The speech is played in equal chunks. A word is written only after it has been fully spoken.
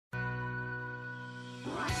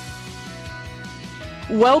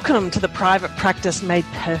Welcome to the Private Practice Made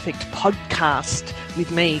Perfect podcast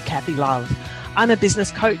with me, Kathy Love. I'm a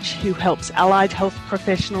business coach who helps allied health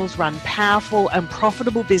professionals run powerful and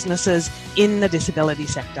profitable businesses in the disability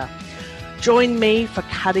sector. Join me for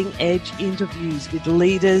cutting-edge interviews with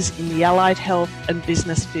leaders in the allied health and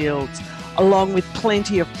business fields, along with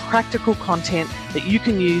plenty of practical content that you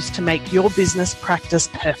can use to make your business practice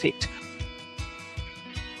perfect.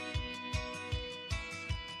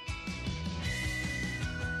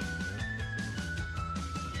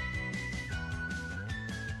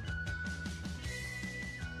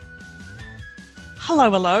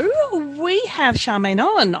 Hello. We have Charmaine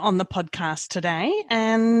Owen on the podcast today,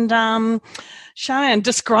 and Charmaine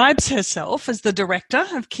describes herself as the Director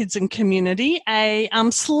of Kids and Community, a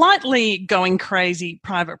slightly going crazy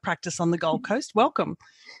private practice on the Gold Coast. Welcome.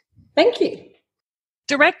 Thank you.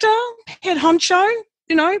 Director, head honcho,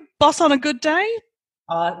 boss on a good day?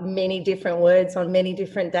 Many different words on many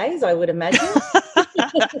different days, I would imagine.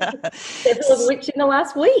 Several of which in the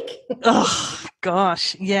last week. Oh,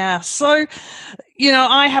 gosh, yeah. So,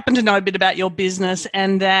 I happen to know a bit about your business,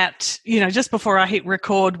 and that, just before I hit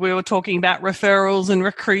record, we were talking about referrals and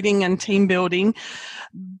recruiting and team building.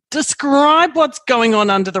 Describe what's going on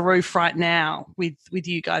under the roof right now with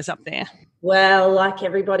you guys up there. Well, like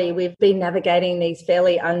everybody, we've been navigating these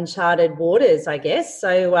fairly uncharted waters, I guess.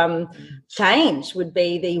 So change would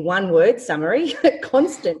be the one-word summary,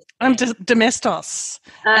 constant. Domestos.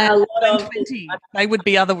 A lot of they would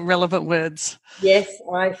be other relevant words. Yes,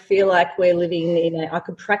 I feel like we're living I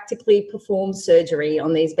could practically perform surgery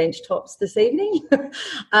on these bench tops this evening.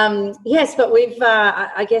 Yes, but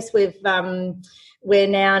we're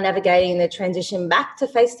now navigating the transition back to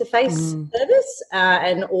face-to-face service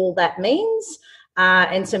and all that means,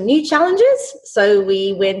 and some new challenges. So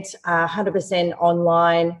we went 100%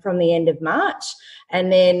 online from the end of March,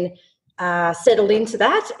 and then settled into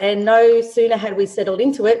that. And no sooner had we settled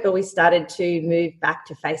into it, but we started to move back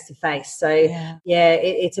to face-to-face. So,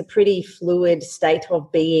 it's a pretty fluid state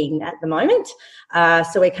of being at the moment.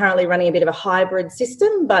 So we're currently running a bit of a hybrid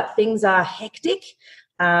system, but things are hectic.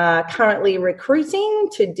 Currently recruiting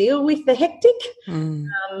to deal with the hectic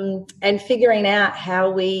and figuring out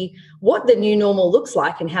what the new normal looks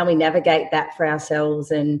like and how we navigate that for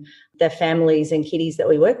ourselves and the families and kiddies that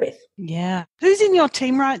we work with. Yeah. Who's in your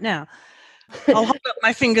team right now? I'll hold up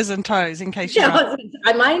my fingers and toes in case you're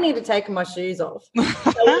I may need to take my shoes off.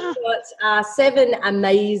 So we've got 7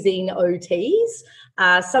 amazing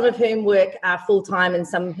OTs, some of whom work full-time and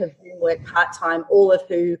some of whom work part-time, all of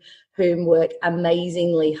whom work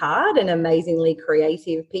amazingly hard and amazingly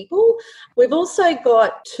creative people. We've also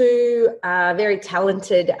got 2 very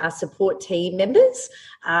talented support team members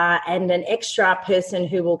and an extra person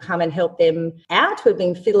who will come and help them out. We've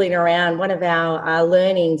been fiddling around. One of our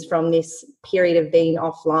learnings from this period of being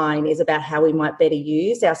offline is about how we might better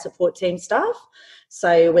use our support team staff.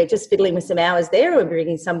 So we're just fiddling with some hours there. We're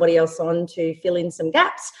bringing somebody else on to fill in some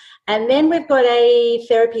gaps. And then we've got a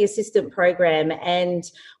therapy assistant program, and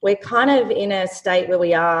we're kind of in a state where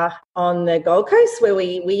we are on the Gold Coast where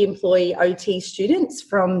we employ OT students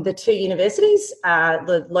from the 2 universities,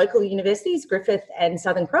 the local universities, Griffith and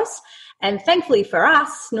Southern Cross. And thankfully for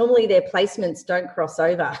us, normally their placements don't cross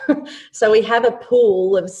over. So we have a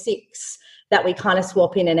pool of 6 that we kind of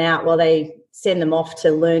swap in and out while they send them off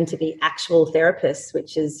to learn to be actual therapists,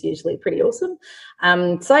 which is usually pretty awesome.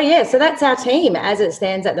 So that's our team as it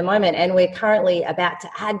stands at the moment. And we're currently about to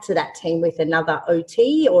add to that team with another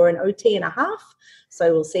OT or an OT and a half.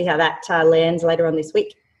 So we'll see how that lands later on this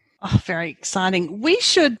week. Oh, very exciting. We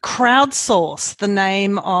should crowdsource the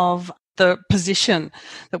name of the position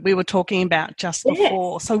that we were talking about just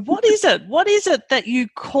before. So what is it? What is it that you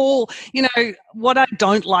call, what I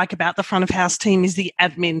don't like about the front of house team is the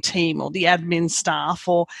admin team or the admin staff,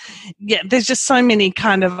 there's just so many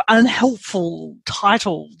kind of unhelpful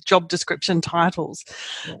job description titles,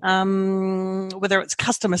 whether it's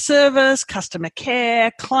customer service, customer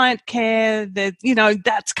care, client care,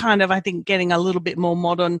 that's kind of, I think, getting a little bit more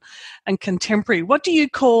modern and contemporary. What do you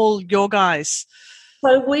call your guys?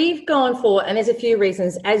 So we've gone for, and there's a few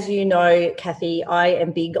reasons, as you know, Kathy, I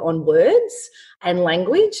am big on words and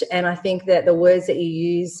language, and I think that the words that you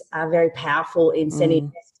use are very powerful in sending a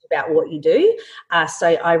message about what you do. So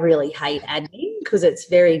I really hate admin because it's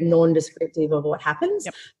very non-descriptive of what happens.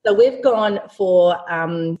 Yep. So we've gone for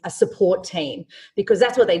a support team because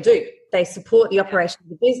that's what they do. They support the operation of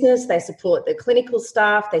the business. They support the clinical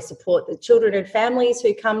staff. They support the children and families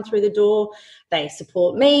who come through the door. They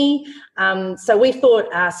support me. So we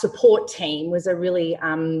thought our support team was a really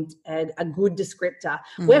a good descriptor.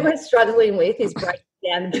 Where we're struggling with is breaking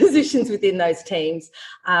down the positions within those teams.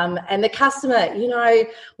 And the customer, you know,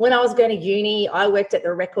 when I was going to uni, I worked at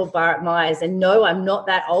the record bar at Myers, and no, I'm not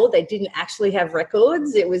that old. They didn't actually have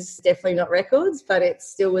records. It was definitely not records, but it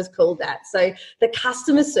still was called that. So the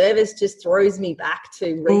customer service just throws me back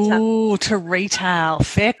to retail. Ooh, to retail.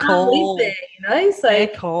 Fair call. There, you know? Fair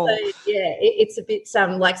call. So yeah, it's a bit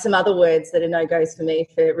like some other words that are no-goes for me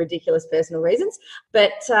for ridiculous personal reasons.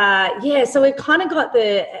 But yeah, so we've kind of got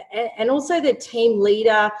and also the team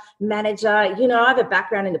leader, manager. You know, I have a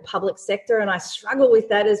background in the public sector and I struggle with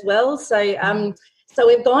that as well. So so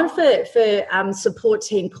we've gone for support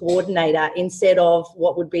team coordinator instead of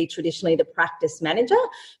what would be traditionally the practice manager,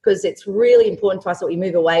 because it's really important for us that we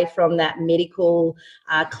move away from that medical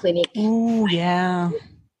clinic. Oh, yeah.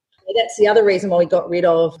 That's the other reason why we got rid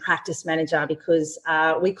of practice manager, because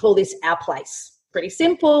we call this our place. Pretty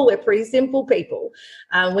simple. We're pretty simple people.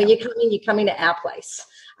 When you come into our place.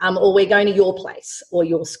 Or we're going to your place or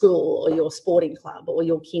your school or your sporting club or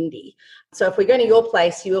your kindy. So if we're going to your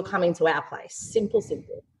place, you will come into our place. Simple.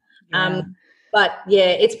 Yeah. But yeah,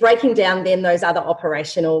 it's breaking down then those other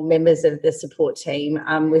operational members of the support team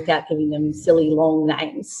without giving them silly long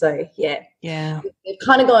names. So yeah. We've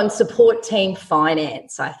kind of gone support team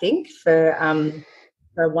finance, I think, for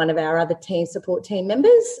one of our other support team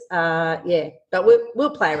members. But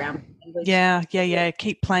we'll play around. Yeah.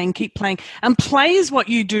 Keep playing. And play is what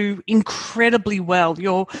you do incredibly well.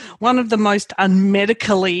 You're one of the most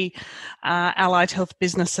unmedically allied health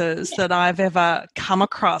businesses that I've ever come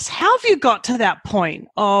across. How have you got to that point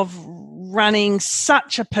of running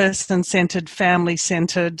such a person-centered,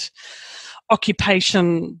 family-centered,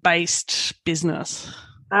 occupation-based business?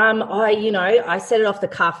 I said it off the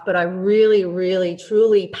cuff, but I really, really,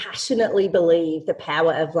 truly, passionately believe the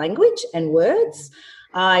power of language and words.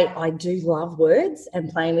 I do love words and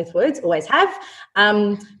playing with words, always have.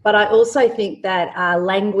 But I also think that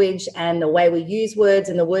language and the way we use words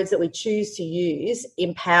and the words that we choose to use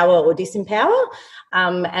empower or disempower.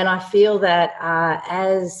 And I feel that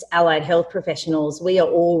as allied health professionals, we are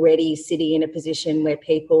already sitting in a position where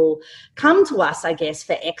people come to us, I guess,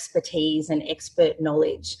 for expertise and expert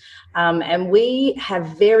knowledge. And we have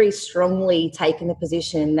very strongly taken the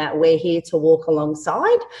position that we're here to walk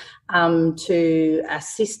alongside, to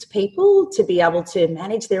assist people to be able to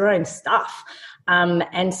manage their own stuff.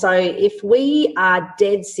 And so if we are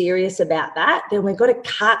dead serious about that, then we've got to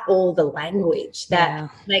cut all the language that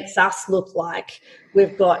makes us look like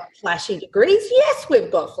we've got flashy degrees. Yes, we've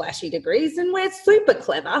got flashy degrees and we're super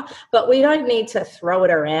clever, but we don't need to throw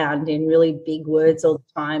it around in really big words all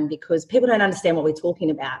the time because people don't understand what we're talking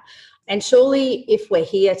about. And surely if we're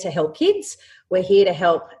here to help kids, we're here to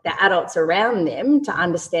help the adults around them to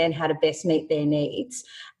understand how to best meet their needs.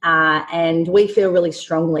 And we feel really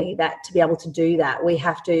strongly that to be able to do that, we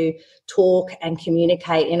have to talk and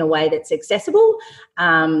communicate in a way that's accessible,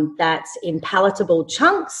 that's in palatable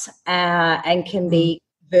chunks, and can be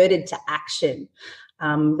converted to action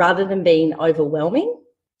rather than being overwhelming.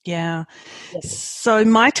 Yeah. So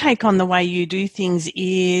my take on the way you do things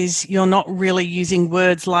is you're not really using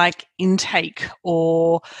words like intake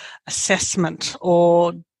or assessment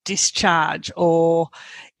or discharge or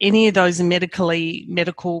any of those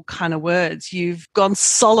medical kind of words. You've gone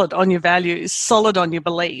solid on your values, solid on your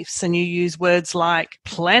beliefs, and you use words like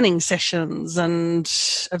planning sessions and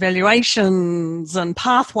evaluations and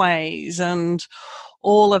pathways and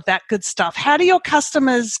all of that good stuff. How do your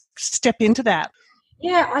customers step into that?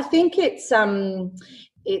 Yeah, I think it's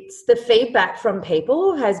the feedback from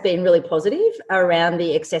people has been really positive around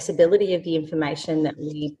the accessibility of the information that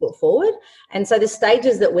we put forward. And so the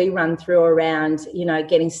stages that we run through around,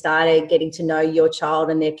 getting started, getting to know your child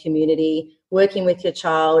and their community, working with your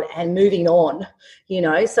child and moving on,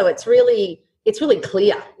 so it's really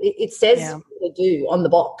clear. It says what to do on the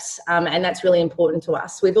box, and that's really important to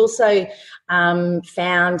us. We've also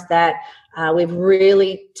found that we've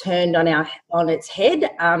really turned on its head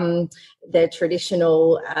the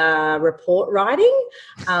traditional report writing.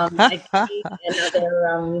 Another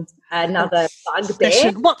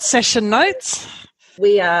bugbear. What session notes?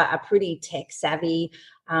 We are a pretty tech savvy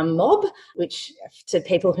mob, which to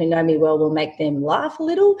people who know me well will make them laugh a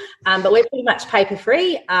little. But we're pretty much paper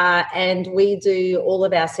free, and we do all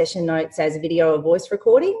of our session notes as video or voice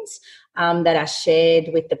recordings that are shared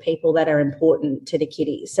with the people that are important to the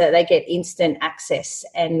kiddies. So they get instant access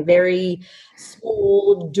and very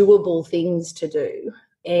small, doable things to do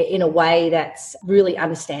in a way that's really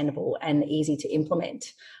understandable and easy to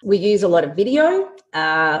implement. We use a lot of video.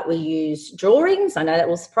 We use drawings. I know that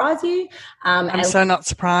will surprise you. I'm so not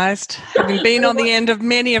surprised. Having been on the end of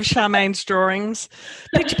many of Charmaine's drawings,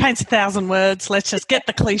 picture paints 1,000 words. Let's just get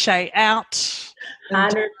the cliche out.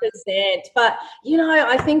 100%. But,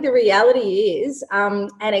 I think the reality is,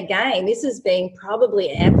 and again, this has been probably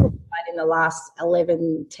amplified in the last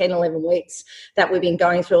 11 weeks that we've been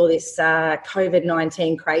going through all this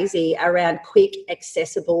COVID-19 crazy around quick,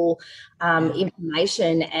 accessible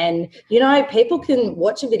information. And, people can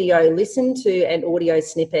watch a video, listen to an audio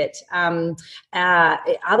snippet.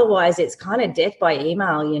 Otherwise, it's kind of death by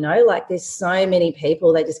email, like there's so many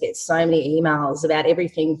people, they just get so many emails about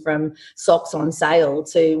everything from socks on sale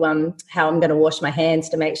to how I'm going to wash my hands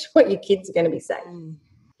to make sure your kids are going to be safe.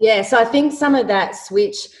 Yeah, so I think some of that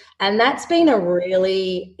switch, and that's been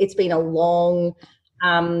it's been a long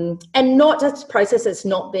and not just a process that's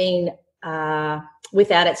not been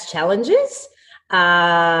without its challenges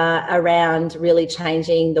around really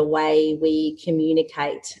changing the way we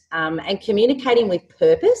communicate and communicating with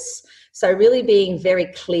purpose. So really being very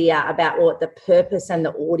clear about what the purpose and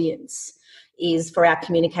the audience is for our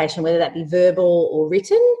communication, whether that be verbal or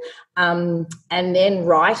written, and then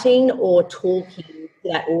writing or talking to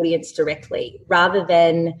that audience directly rather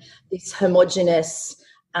than this homogenous,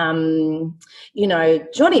 Johnny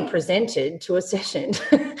presented to a session.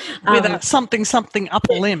 With a something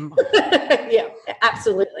upper limb. Yeah,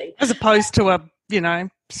 absolutely. As opposed to a,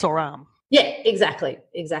 sore arm. Yeah, exactly.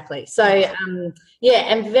 So, and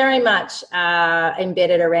very much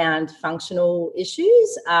embedded around functional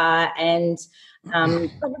issues and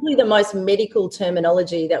probably the most medical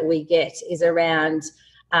terminology that we get is around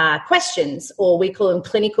questions, or we call them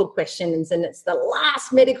clinical questions, and it's the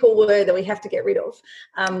last medical word that we have to get rid of.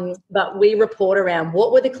 But we report around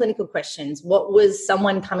what were the clinical questions, what was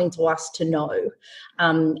someone coming to us to know,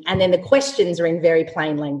 and then the questions are in very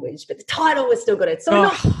plain language, but the title was still got it. So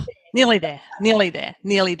Nearly there.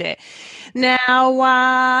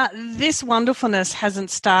 Now, this wonderfulness hasn't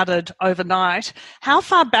started overnight. How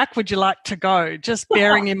far back would you like to go? Just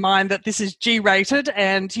bearing in mind that this is G-rated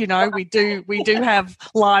and, we do have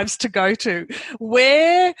lives to go to.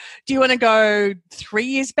 Where do you want to go? 3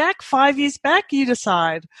 years back, 5 years back? You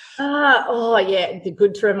decide.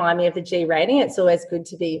 Good to remind me of the G rating. It's always good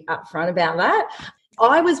to be upfront about that.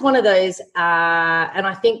 I was one of those, and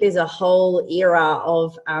I think there's a whole era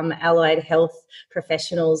of allied health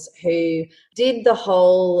professionals who did the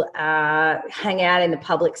whole hang out in the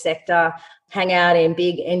public sector, hang out in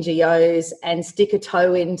big NGOs and stick a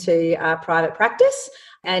toe into private practice.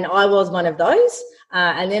 And I was one of those.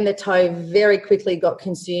 And then the toe very quickly got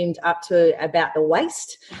consumed up to about the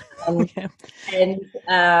waist. And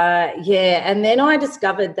then I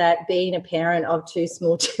discovered that being a parent of 2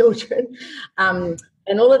 small children,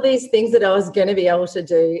 and all of these things that I was going to be able to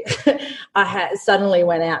do, suddenly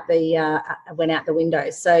went out the window.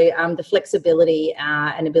 So the flexibility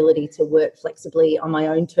and ability to work flexibly on my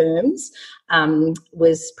own terms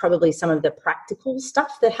was probably some of the practical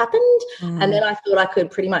stuff that happened. And then I thought I could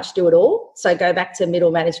pretty much do it all. So go back to middle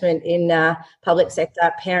management in public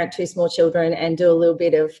sector, parent 2 small children, and do a little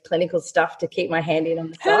bit of clinical stuff to keep my hand in on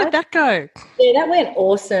the side. How did that go? Yeah, that went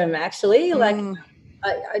awesome, actually.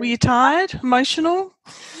 Were you tired, emotional?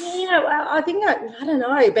 Yeah, I think I don't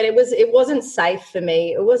know, but it wasn't safe for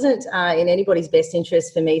me. It wasn't in anybody's best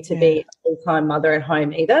interest for me to be a full-time mother at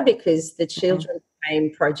home either, because the children became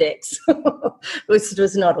projects, which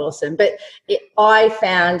was not awesome. But I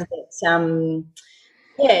found that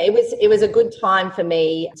it was a good time for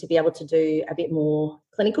me to be able to do a bit more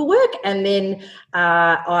clinical work. And then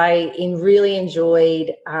I really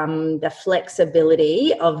enjoyed the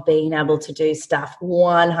flexibility of being able to do stuff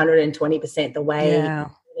 120% the way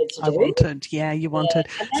you wanted.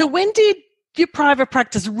 So when did your private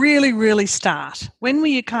practice really start? When were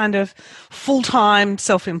you kind of full-time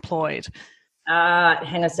self-employed?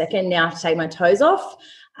 Hang on a second. Now I have to take my toes off.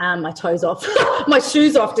 My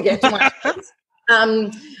shoes off to get to my toes.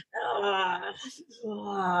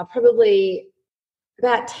 Probably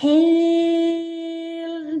about 8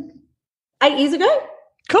 years ago.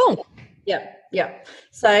 Cool. Yeah.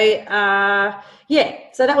 So,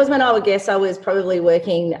 so that was when I would guess I was probably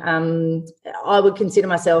working. I would consider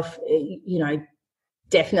myself,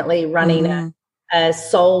 definitely running a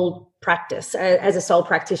sole practice as a sole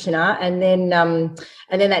practitioner. And then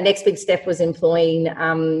that next big step was employing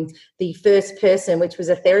the first person, which was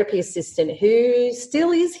a therapy assistant who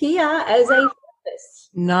still is here as a therapist.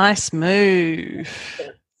 Nice move.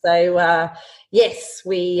 So, yes,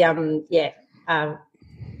 we,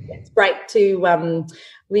 it's great to,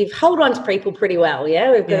 we've hold on to people pretty well.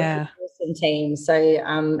 Yeah. We've got a awesome team. So,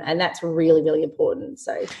 and that's really, really important.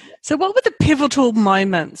 So what were the pivotal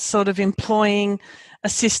moments, sort of employing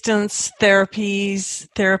assistants,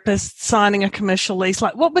 therapists, signing a commercial lease?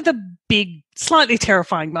 Like, what were the big, slightly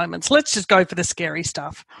terrifying moments? Let's just go for the scary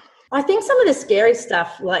stuff. I think some of the scary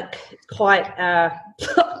stuff, like quite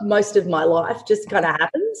most of my life, just kind of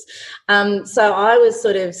happens. So I was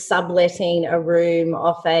sort of subletting a room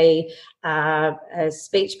off a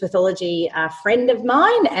speech pathology friend of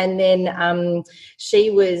mine, and then she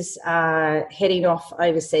was heading off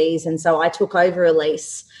overseas, and so I took over a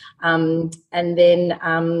lease. And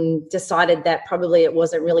then decided that probably it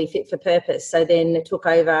wasn't really fit for purpose. So then took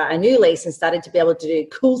over a new lease and started to be able to do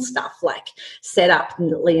cool stuff like set up,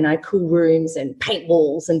 cool rooms and paint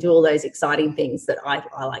walls and do all those exciting things that I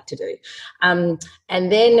like to do. And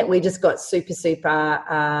then we just got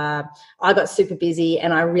I got super busy,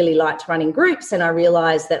 and I really liked running groups, and I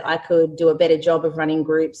realised that I could do a better job of running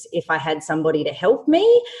groups if I had somebody to help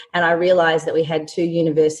me. And I realised that we had 2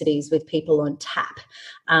 universities with people on tap.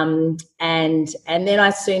 And then I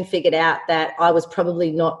soon figured out that I was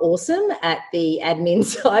probably not awesome at the admin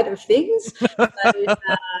side of things.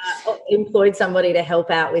 So employed somebody to help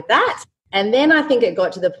out with that. And then I think it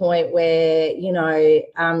got to the point where,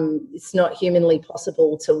 it's not humanly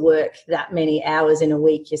possible to work that many hours in a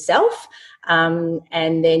week yourself. And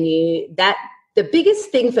then the biggest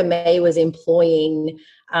thing for me was employing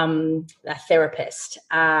a therapist.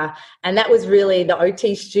 And that was really the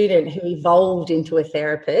OT student who evolved into a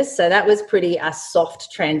therapist. So that was pretty a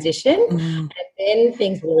soft transition. And then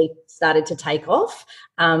things really started to take off.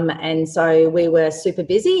 And so we were super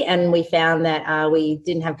busy, and we found that we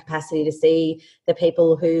didn't have capacity to see the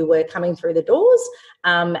people who were coming through the doors.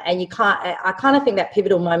 And I kind of think that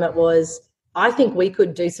pivotal moment was, I think we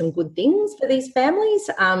could do some good things for these families.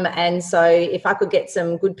 And so if I could get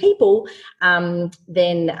some good people,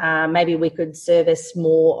 then maybe we could service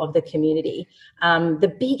more of the community.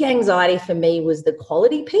 The big anxiety for me was the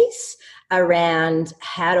quality piece around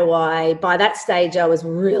by that stage, I was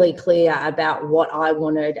really clear about what I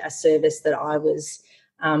wanted a service that I was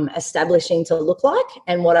establishing to look like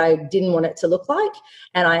and what I didn't want it to look like.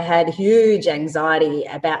 And I had huge anxiety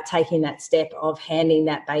about taking that step of handing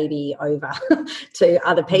that baby over to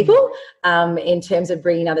other people in terms of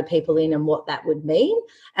bringing other people in and what that would mean.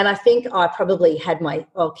 And I think I probably had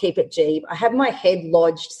I'll keep it G, I have my head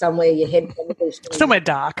lodged somewhere, your head probably somewhere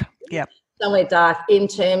dark. Yeah. Somewhere dark in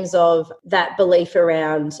terms of that belief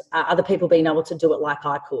around other people being able to do it like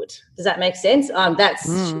I could. Does that make sense? That's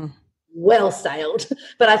well sailed.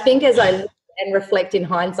 But I think as I look and reflect in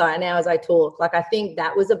hindsight now as I talk, I think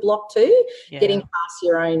that was a block too, getting past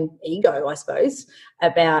your own ego, I suppose,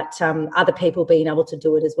 about other people being able to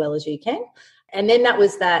do it as well as you can. And then that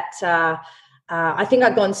was that I think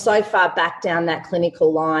I'd gone so far back down that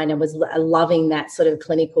clinical line and was loving that sort of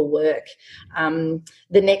clinical work.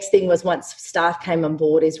 The next thing was, once staff came on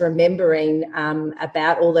board, is remembering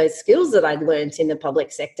about all those skills that I'd learnt in the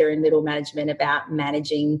public sector and middle management about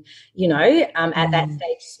managing, at that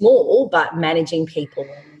stage small, but managing people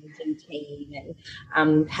and managing team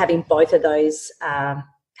and having both of those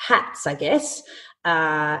hats, I guess.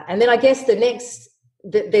 And then I guess the next,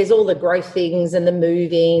 there's all the growth things and the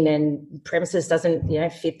moving, and premises doesn't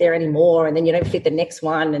fit there anymore, and then you don't fit the next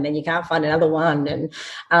one, and then you can't find another one, and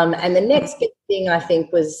the next big thing I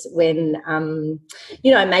think was when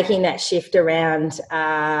making that shift around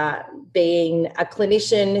being a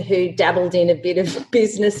clinician who dabbled in a bit of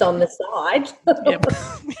business on the side. Yep.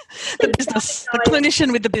 the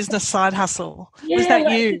clinician with the business side hustle. Was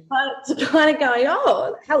that you? Kind of going,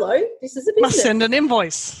 oh, hello, this is a business. Must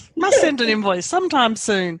send an invoice sometime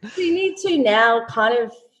soon. You need to now kind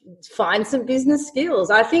of find some business skills.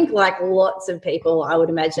 I think, like lots of people, I would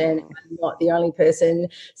imagine, I'm not the only person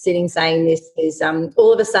sitting saying this, is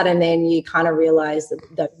all of a sudden then you kind of realise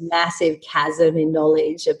the massive chasm in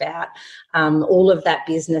knowledge about all of that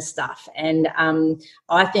business stuff. And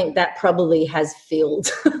I think that probably has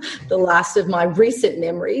filled the last of my recent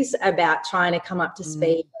memories about trying to come up to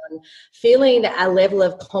speed on feeling a level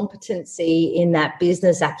of competency in that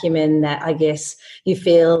business acumen that I guess you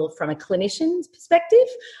feel from a clinician's perspective.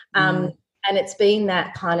 And it's been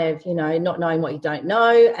that kind of, not knowing what you don't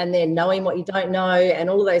know, and then knowing what you don't know, and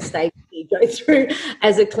all of those stages you go through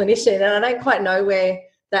as a clinician. And I don't quite know where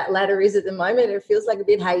that ladder is at the moment. It feels like a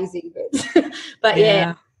bit hazy, but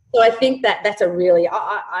yeah. So I think that's a really,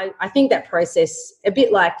 I think that process, a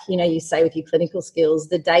bit like, you say with your clinical skills,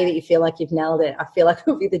 the day that you feel like you've nailed it, I feel like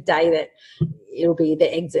it'll be the day that it'll be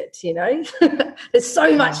the exit, There's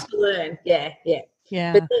so much to learn. Yeah.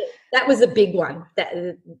 But that was a big one,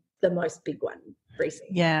 the most big one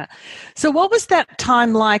recently. Yeah. So what was that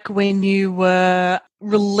time like when you were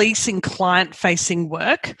releasing client-facing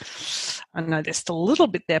work? I know there's still a little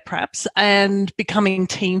bit there perhaps, and becoming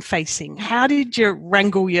team-facing. How did you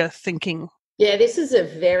wrangle your thinking? Yeah, this is a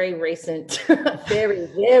very recent, very,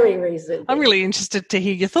 very recent. I'm really interested to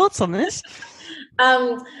hear your thoughts on this.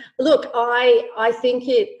 Look, I think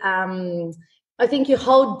I think you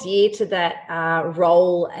hold dear to that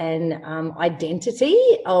role and identity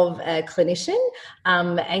of a clinician,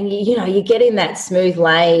 and you get in that smooth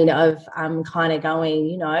lane of kind of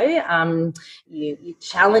going, you're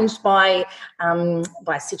challenged by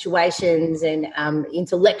situations, and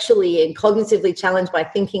intellectually and cognitively challenged by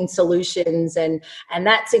thinking solutions, and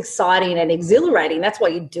that's exciting and exhilarating. That's why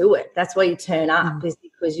you do it. That's why you turn up, is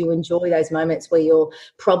because you enjoy those moments where you're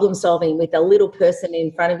problem solving with a little person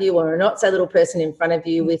in front of you, or a not so little person in front of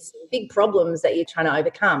you with some big problems that you're trying to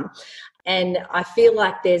overcome. And I feel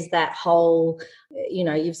like there's that whole,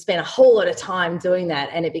 you've spent a whole lot of time doing that,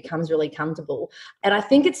 and it becomes really comfortable. And I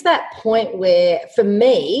think it's that point where, for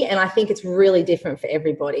me, and I think it's really different for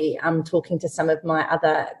everybody, I'm talking to some of my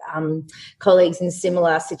other colleagues in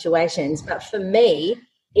similar situations, but for me,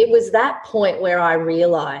 it was that point where I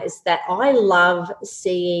realized that I love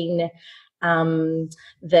seeing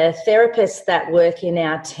the therapists that work in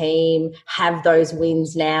our team have those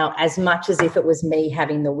wins now as much as if it was me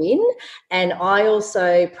having the win. And I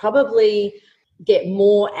also probably get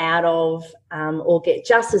more out of, or get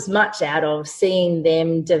just as much out of, seeing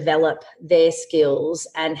them develop their skills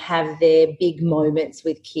and have their big moments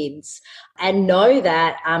with kids, and know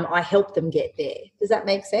that I help them get there. Does that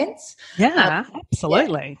make sense? Yeah,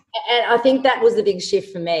 absolutely. Yeah. And I think that was the big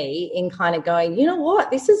shift for me in kind of going, you know what,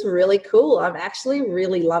 this is really cool. I'm actually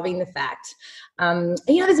really loving the fact.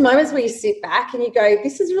 There's moments where you sit back and you go,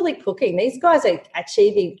 this is really cooking. These guys are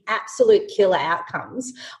achieving absolute killer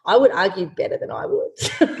outcomes. I would argue better than I would.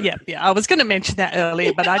 Yeah. I was going to mention that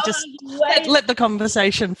earlier, but I just let the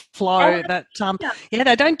conversation flow that,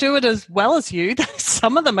 they don't do it as well as you.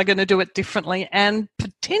 Some of them are going to do it differently and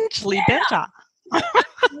potentially better.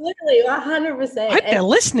 Absolutely, 100%. I hope they're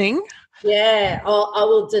listening. Yeah, I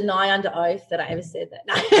will deny under oath that I ever said that.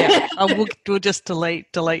 No. We'll just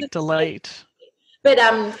delete. But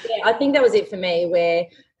I think that was it for me, where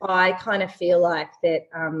I kind of feel like that.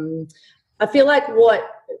 I feel like I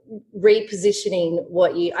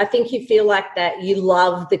think you feel like that you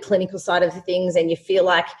love the clinical side of the things, and you feel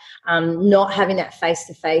like not having that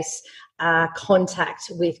face-to-face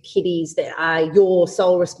contact with kiddies that are your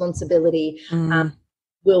sole responsibility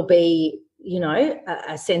will be,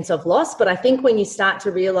 a sense of loss. But I think when you start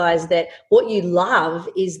to realize that what you love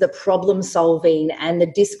is the problem solving and the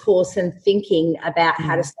discourse and thinking about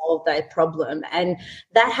how to solve that problem, and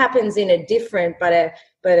that happens in a different but a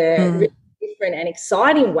really different and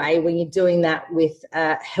exciting way when you're doing that with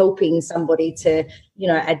helping somebody to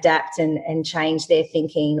adapt and change their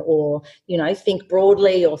thinking, or think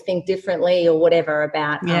broadly or think differently or whatever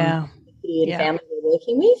about the family we're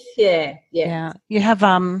working with. Yeah. You have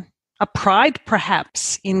a pride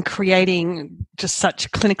perhaps in creating just such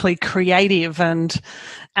clinically creative and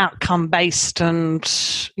outcome-based and,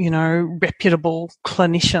 reputable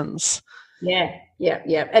clinicians. Yeah.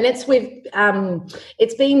 And it's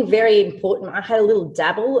it's been very important. I had a little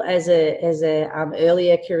dabble as a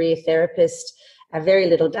earlier career therapist, a very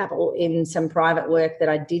little dabble in some private work that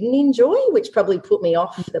I didn't enjoy, which probably put me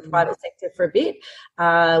off the private sector for a bit,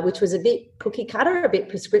 which was a bit cookie cutter, a bit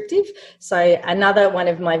prescriptive. So another one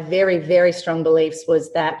of my very, very strong beliefs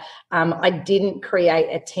was that I didn't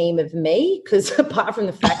create a team of me, because apart from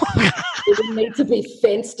the fact that it didn't need to be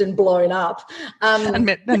fenced and blown up. And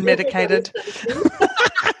medicated.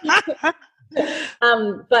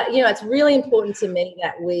 But it's really important to me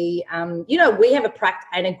that we we have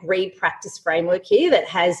an agreed practice framework here that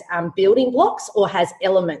has building blocks or has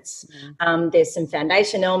elements. There's some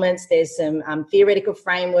foundation elements, there's some theoretical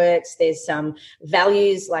frameworks, there's some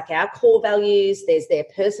values like our core values, there's their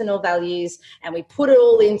personal values, and we put it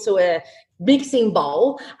all into a mixing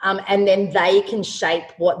bowl, and then they can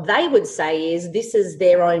shape what they would say is this is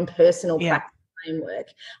their own personal practice framework.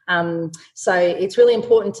 So it's really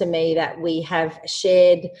important to me that we have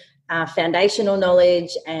shared foundational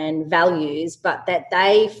knowledge and values, but that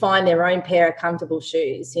they find their own pair of comfortable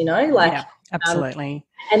shoes, absolutely.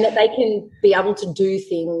 And that they can be able to do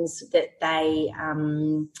things that they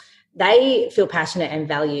feel passionate and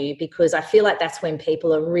value, because I feel like that's when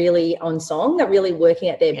people are really on song, they're really working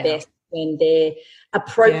at their best, when they're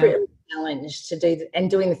appropriately challenged to do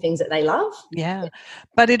and doing the things that they love. Yeah.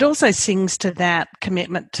 But it also sings to that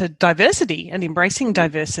commitment to diversity and embracing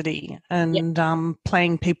diversity and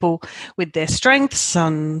playing people with their strengths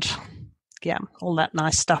and all that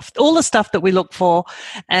nice stuff. All the stuff that we look for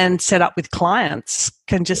and set up with clients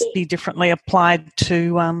can just be differently applied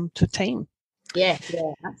to team. Yeah,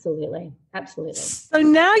 absolutely. So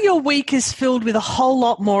now your week is filled with a whole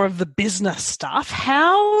lot more of the business stuff.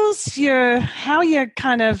 How are you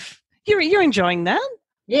kind of, you're enjoying that?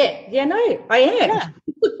 Yeah, no, I am. Yeah.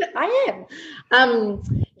 I am.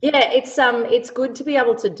 It's good to be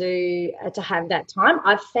able to have that time.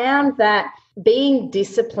 I've found that being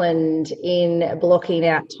disciplined in blocking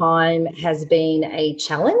out time has been a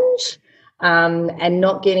challenge, and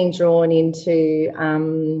not getting drawn into,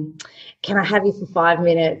 can I have you for 5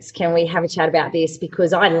 minutes? Can we have a chat about this?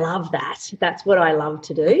 Because I love that. That's what I love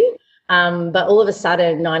to do. But all of a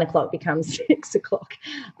sudden, 9 o'clock becomes 6 o'clock,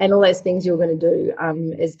 and all those things you're going to do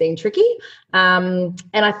has been tricky. And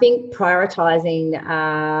I think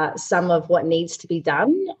prioritising some of what needs to be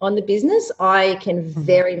done on the business, I can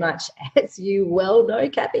very much, as you well know,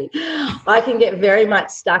 Kathy, I can get very much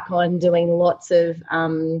stuck on doing lots of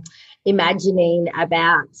imagining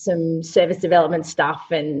about some service development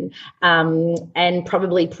stuff, and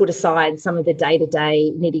probably put aside some of the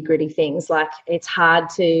day-to-day nitty-gritty things. Like, it's hard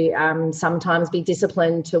to sometimes be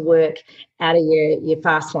disciplined to work out of your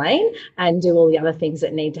fast lane and do all the other things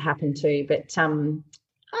that need to happen too. But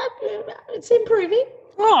it's improving.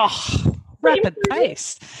 Oh, rapid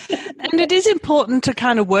pace. And it is important to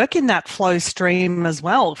kind of work in that flow stream as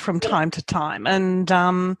well from time to time. And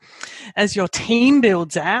as your team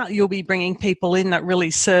builds out, you'll be bringing people in that really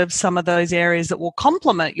serve some of those areas that will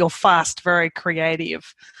complement your fast, very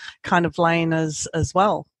creative kind of lane as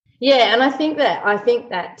well. Yeah, and I think that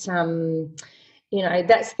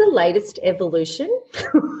that's the latest evolution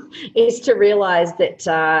is to realize that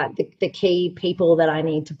the key people that I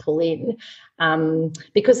need to pull in,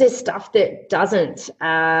 because there's stuff that doesn't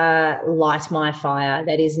light my fire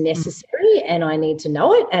that is necessary, and I need to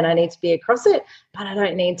know it and I need to be across it, but I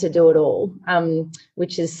don't need to do it all,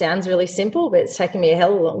 which sounds really simple, but it's taken me a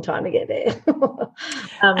hell of a long time to get there.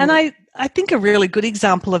 And I think a really good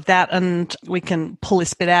example of that, and we can pull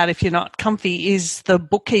this bit out if you're not comfy, is the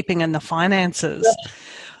bookkeeping and the finances.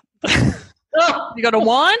 You got a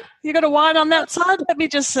wine? You got a wine on that side? Let me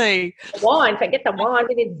just see. Wine, forget the wine.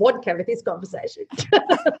 We need vodka with this conversation.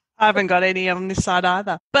 I haven't got any on this side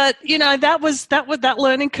either. But that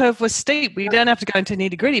learning curve was steep. We don't have to go into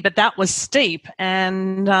nitty gritty, but that was steep.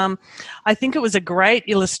 And I think it was a great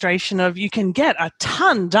illustration of you can get a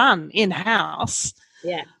ton done in-house.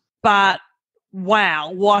 Yeah. But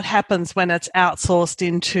wow, what happens when it's outsourced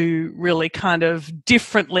into really kind of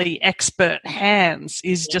differently expert hands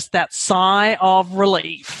is just that sigh of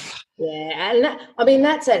relief. Yeah, and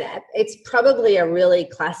it's probably a really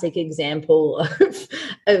classic example of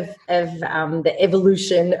the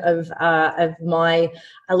evolution of my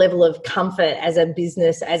level of comfort as a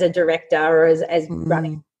business, as a director, or as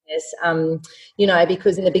running. Because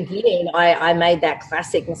in the beginning I made that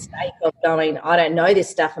classic mistake of going, I don't know this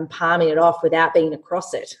stuff, and palming it off without being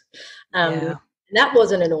across it. And that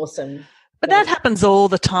wasn't an awesome. But that happens all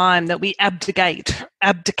the time, that we abdicate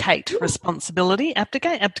responsibility.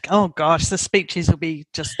 Oh gosh, the speeches will be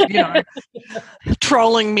just,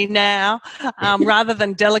 trolling me now. Rather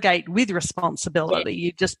than delegate with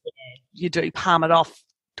responsibility, you do palm it off,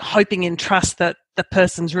 hoping in trust that the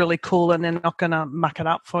person's really cool and they're not going to muck it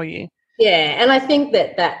up for you. Yeah, and I think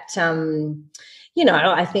that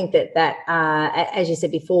as you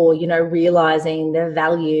said before, realising the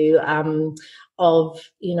value of,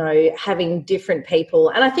 having different people.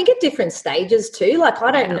 And I think at different stages too. Like,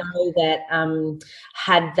 I don't know that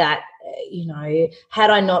had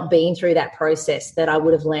I not been through that process, that I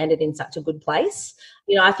would have landed in such a good place.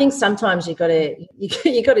 I think sometimes you got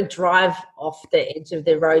to drive off the edge of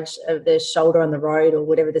the road, of the shoulder on the road, or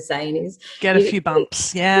whatever the saying is. Get a few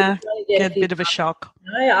bumps, get a bit of a shock.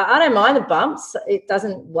 I don't mind the bumps. It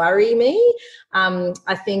doesn't worry me.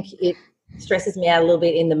 I think it stresses me out a little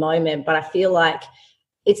bit in the moment, but I feel like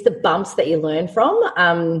it's the bumps that you learn from,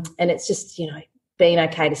 and it's just being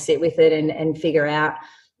okay to sit with it and figure out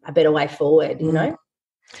a better way forward.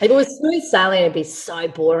 If it was smooth sailing, it'd be so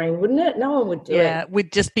boring, wouldn't it? No one would do it. Yeah,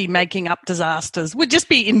 we'd just be making up disasters. We'd just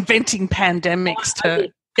be inventing pandemics to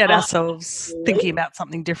get ourselves thinking about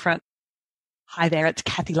something different. Hi there, it's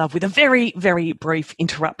Kathy Love with a very, very brief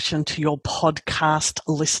interruption to your podcast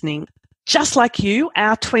listening. Just like you,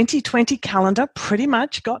 our 2020 calendar pretty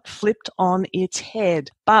much got flipped on its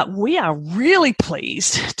head. But we are really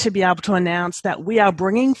pleased to be able to announce that we are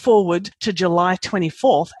bringing forward to July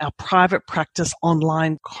 24th our Private Practice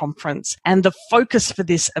Online Conference. And the focus for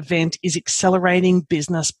this event is accelerating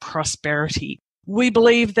business prosperity. We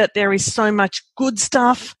believe that there is so much good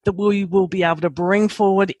stuff that we will be able to bring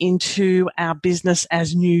forward into our business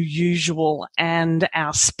as new usual. And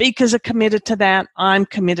our speakers are committed to that. I'm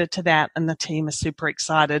committed to that. And the team are super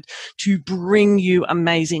excited to bring you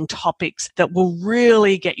amazing topics that will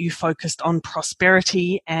really get you focused on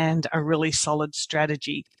prosperity and a really solid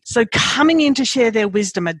strategy. So coming in to share their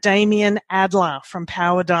wisdom are Damien Adler from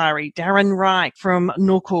Power Diary, Darren Reich from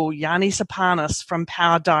Nukul, Yanni Sapanis from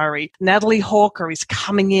Power Diary, Natalie Hawker is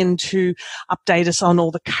coming in to update us on all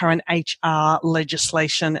the current HR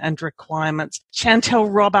legislation and requirements.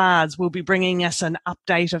 Chantel Robards will be bringing us an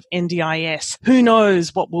update of NDIS. Who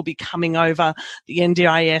knows what will be coming over the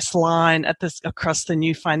NDIS line across the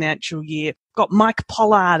new financial year. Got Mike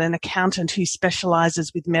Pollard, an accountant who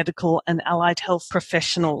specialises with medical and allied health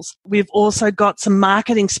professionals. We've also got some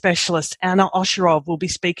marketing specialists. Anna Osherov will be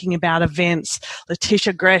speaking about events.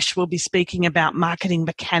 Letitia Gresh will be speaking about marketing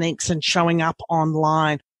mechanics and showing up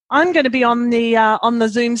online. I'm going to be on the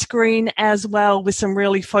Zoom screen as well with some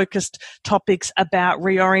really focused topics about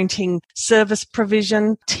reorienting service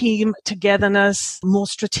provision, team togetherness, more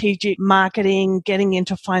strategic marketing, getting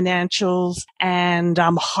into financials, and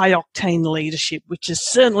high octane leadership, which is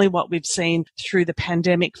certainly what we've seen through the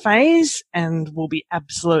pandemic phase and will be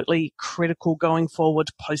absolutely critical going forward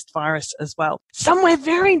post-virus as well. Somewhere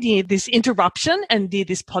very near this interruption and near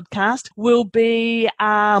this podcast will be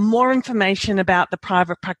more information about the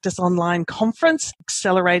Private Practice Online Conference,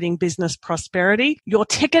 Accelerating Business Prosperity. Your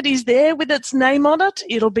ticket is there with its name on it.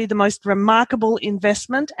 It'll be the most remarkable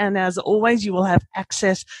investment. And as always, you will have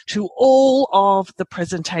access to all of the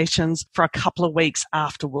presentations for a couple of weeks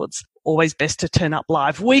afterwards. Always best to turn up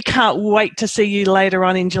live. We can't wait to see you later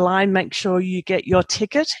on in July. Make sure you get your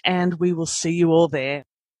ticket and we will see you all there.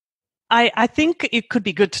 I think it could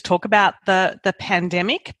be good to talk about the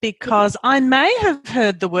pandemic because I may have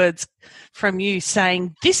heard the words from you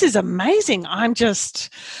saying, this is amazing. I'm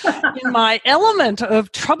just in my element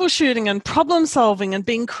of troubleshooting and problem solving and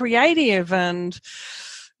being creative. And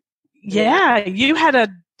yeah, you had a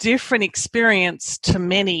different experience to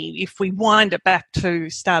many if we wind it back to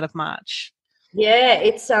start of March. Yeah,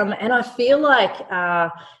 it's and I feel like I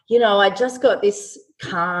just got this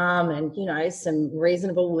calm and some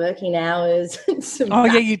reasonable working hours and some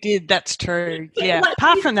yeah, you did. That's true. Yeah,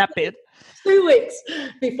 apart from that bit. 2 weeks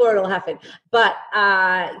before it all happened. But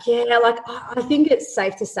I think it's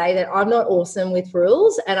safe to say that I'm not awesome with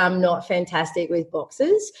rules and I'm not fantastic with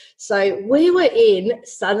boxes. So we were in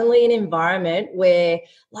suddenly an environment where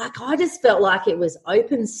I just felt like it was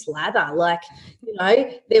open slather.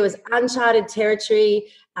 There was uncharted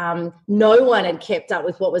territory. No one had kept up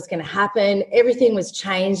with what was going to happen. Everything was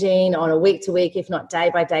changing on a week-to-week, if not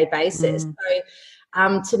day-by-day basis.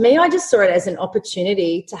 So to me, I just saw it as an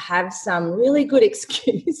opportunity to have some really good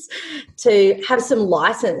excuse to have some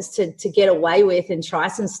license to get away with and try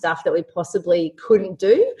some stuff that we possibly couldn't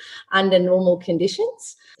do under normal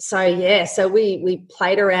conditions. So we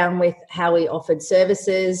played around with how we offered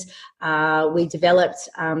services. We developed,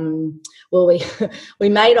 we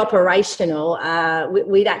made operational.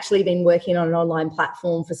 We'd actually been working on an online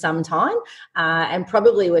platform for some time and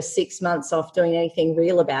probably were 6 months off doing anything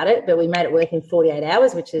real about it, but we made it work in 48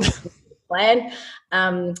 hours, which is the plan.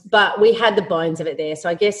 But we had the bones of it there. So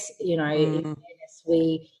I guess, in fairness,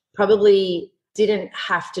 we probably didn't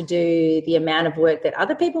have to do the amount of work that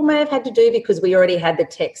other people may have had to do because we already had the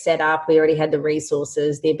tech set up, we already had the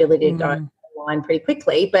resources, the ability to go online pretty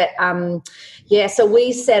quickly. But so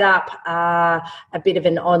we set up a bit of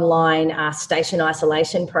an online station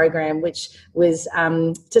isolation program, which was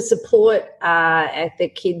to support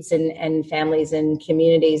the kids and families and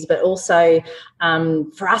communities, but also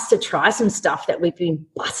for us to try some stuff that we've been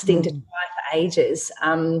busting to try for ages.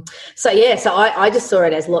 So I just saw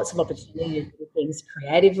it as lots of opportunity to do things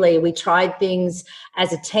creatively. We tried things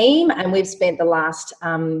as a team, and we've spent the last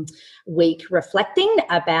week reflecting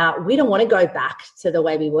about we don't want to go back to the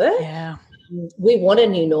way we were. Yeah. We want a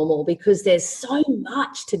new normal because there's so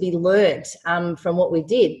much to be learned from what we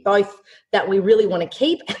did, both that we really want to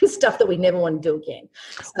keep and stuff that we never want to do again.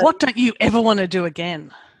 So, what don't you ever want to do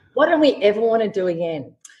again? What don't we ever want to do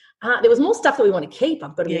again? There was more stuff that we want to keep.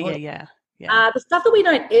 I've got to be honest. Yeah. The stuff that we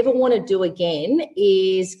don't ever want to do again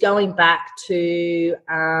is going back to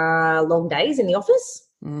long days in the office.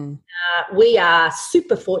 We are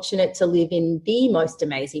super fortunate to live in the most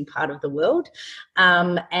amazing part of the world.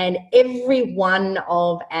 And every one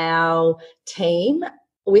of our team,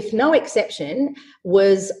 with no exception,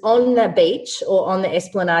 was on the beach or on the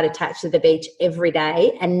esplanade attached to the beach every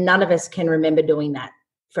day. And none of us can remember doing that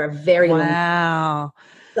for a very long time. Wow.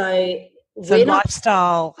 So So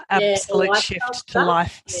lifestyle, absolute shift to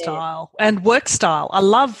lifestyle and work style.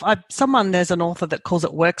 There's an author that calls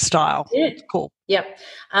it work style. Yeah. Cool. Yep.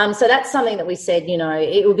 So that's something that we said,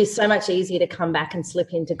 it would be so much easier to come back and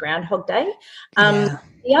slip into Groundhog Day.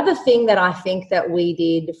 The other thing that I think that we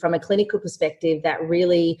did from a clinical perspective that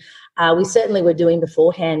really we certainly were doing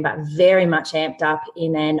beforehand, but very much amped up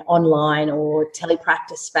in an online or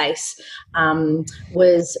telepractice space,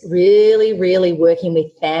 was really, really working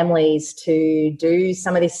with families to do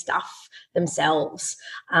some of this stuff themselves,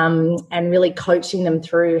 and really coaching them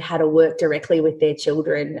through how to work directly with their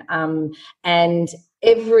children. And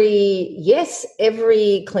every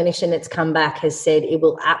clinician that's come back has said it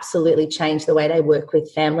will absolutely change the way they work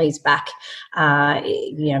with families back in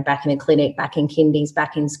a clinic, back in kindies,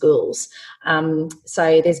 back in schools.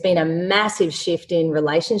 So there's been a massive shift in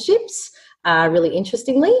relationships, really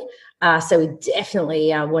interestingly. So we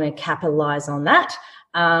definitely want to capitalise on that.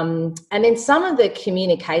 And then some of the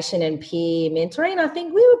communication and peer mentoring, I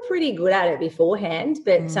think we were pretty good at it beforehand,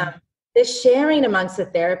 but the sharing amongst the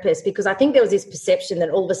therapists, because I think there was this perception that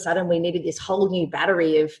all of a sudden we needed this whole new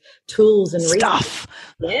battery of tools and stuff,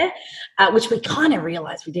 which we kind of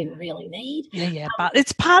realised we didn't really need. But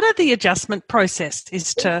it's part of the adjustment process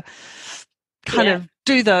is to kind of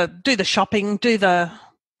do the shopping, do the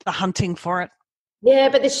hunting for it. Yeah,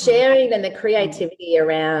 but the sharing and the creativity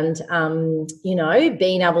around,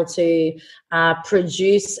 being able to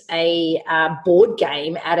produce a board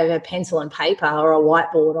game out of a pencil and paper or a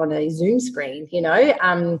whiteboard on a Zoom screen,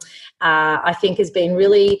 I think has been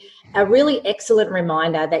a really excellent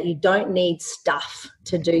reminder that you don't need stuff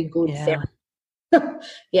to do good therapy.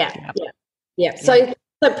 Yeah. So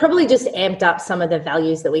probably just amped up some of the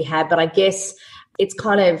values that we had, but I guess it's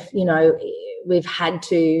kind of, we've had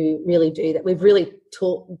to really do that. We've really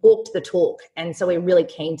walked the talk, and so we're really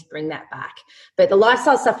keen to bring that back. But the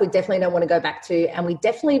lifestyle stuff we definitely don't want to go back to, and we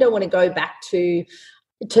definitely don't want to go back to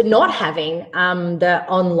not having the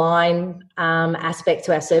online aspect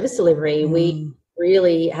to our service delivery. We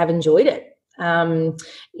really have enjoyed it.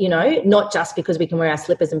 Not just because we can wear our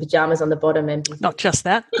slippers and pajamas on the bottom and not just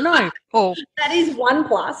that, no. Or that is one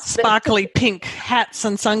plus. Sparkly pink hats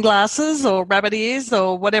and sunglasses or rabbit ears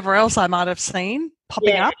or whatever else I might have seen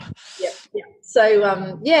popping up. Yeah. So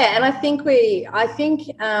and I think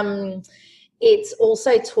it's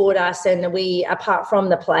also taught us, and we, apart from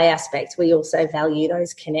the play aspect, we also value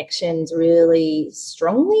those connections really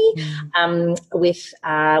strongly with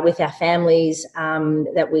our families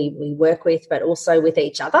that we work with, but also with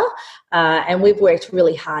each other. And we've worked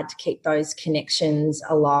really hard to keep those connections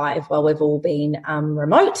alive while we've all been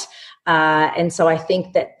remote. And so I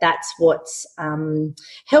think that that's what's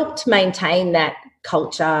helped maintain that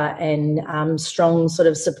culture and strong sort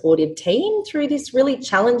of supportive team through this really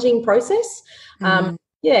challenging process. And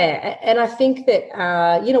I think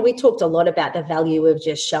that, we talked a lot about the value of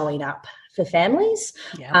just showing up for families.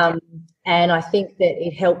 And I think that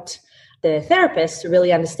it helped the therapists to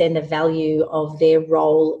really understand the value of their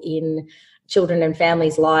role in children and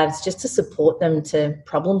families' lives, just to support them to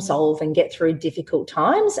problem solve and get through difficult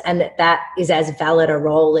times, and that is as valid a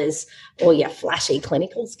role as all your flashy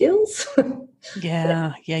clinical skills.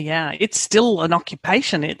 Yeah. It's still an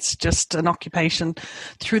occupation. It's just an occupation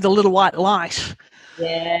through the little white light.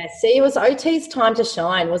 Yeah. See, it was OT's time to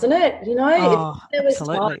shine, wasn't it?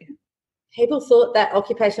 Absolutely. People thought that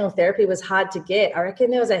occupational therapy was hard to get. I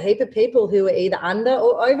reckon there was a heap of people who were either under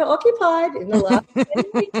or over-occupied in the last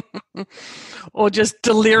or just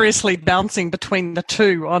deliriously bouncing between the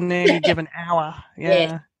two on any given hour.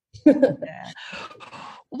 Yeah.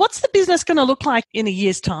 What's the business going to look like in a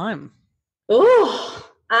year's time?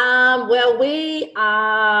 Well, we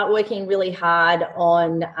are working really hard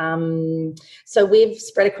on, so we've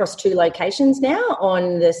spread across 2 locations now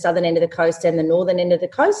on the southern end of the coast and the northern end of the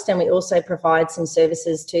coast, and we also provide some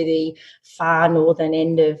services to the far northern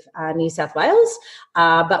end of New South Wales.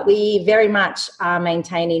 But we very much are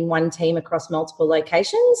maintaining one team across multiple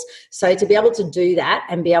locations. So to be able to do that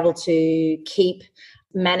and be able to keep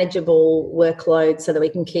manageable workload so that we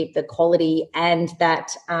can keep the quality and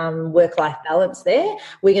that work-life balance there,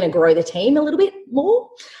 we're going to grow the team a little bit more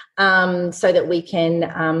so that we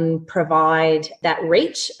can provide that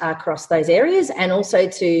reach across those areas, and also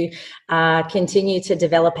to continue to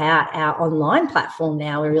develop out our online platform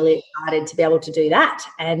now. We're really excited to be able to do that,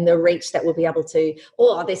 and the reach that we'll be able to,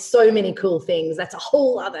 there's so many cool things. That's a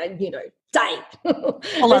whole other, day.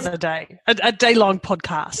 Whole other day. A day-long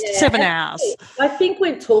podcast, 7 hours. I think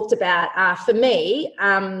we've talked about, for me,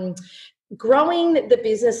 growing the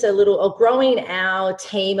business a little, or growing our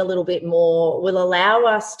team a little bit more, will allow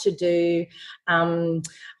us to do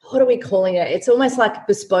what are we calling it? It's almost like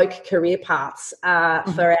bespoke career paths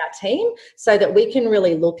for our team, so that we can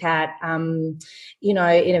really look at, in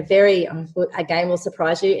a very, again, will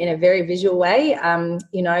surprise you, in a very visual way,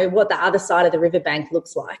 what the other side of the riverbank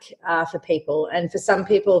looks like for people. And for some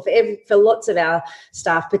people, for lots of our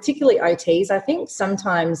staff, particularly OTs, I think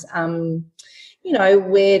sometimes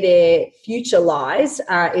where their future lies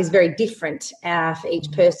is very different for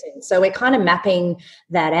each person. So we're kind of mapping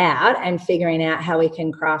that out and figuring out how we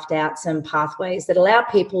can craft out some pathways that allow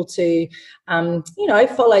people to,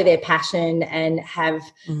 follow their passion and have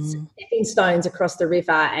stepping stones across the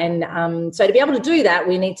river. And so to be able to do that,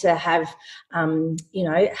 we need to have, a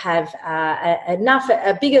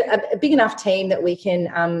big enough team that we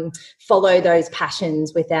can follow those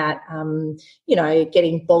passions without,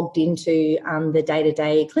 getting bogged into the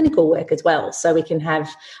day-to-day clinical work as well. So we can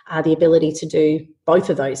have the ability to do both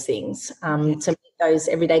of those things to meet those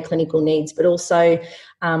everyday clinical needs, but also,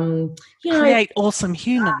 create awesome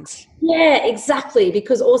humans. Yeah, exactly,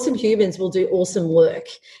 because awesome humans will do awesome work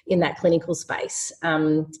in that clinical space.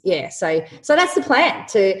 So that's the plan,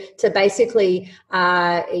 to basically,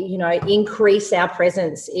 increase our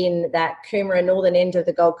presence in that Coomera northern end of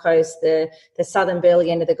the Gold Coast, the southern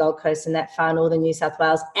Burleigh end of the Gold Coast, and that far northern New South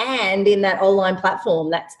Wales, and in that online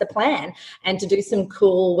platform. That's the plan. And to do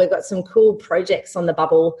we've got some cool projects on the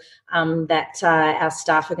bubble that our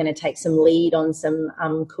staff are going to take some lead on, some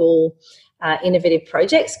cool innovative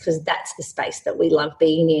projects, because that's the space that we love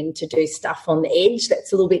being in, to do stuff on the edge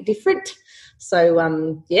that's a little bit different. So,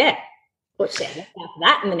 watch out for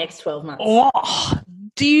that in the next 12 months. Oh,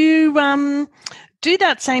 do you do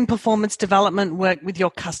that same performance development work with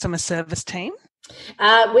your customer service team?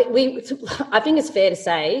 I think it's fair to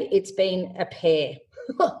say it's been a pair.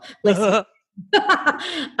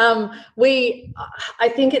 I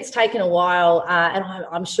think it's taken a while, and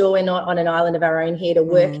I'm sure we're not on an island of our own here to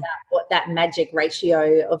work out what that magic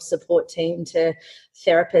ratio of support team to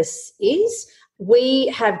therapists is. We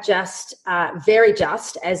have just,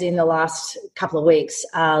 as in the last couple of weeks,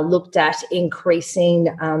 looked at increasing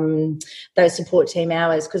those support team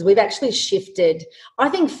hours, because we've actually shifted. I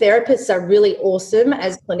think therapists are really awesome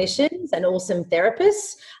as clinicians and awesome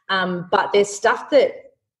therapists, but there's stuff that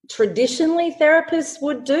traditionally therapists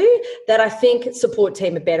would do that I think support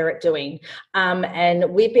team are better at doing. And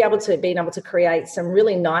we've been able to create some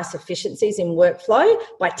really nice efficiencies in workflow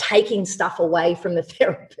by taking stuff away from the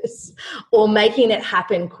therapists or making it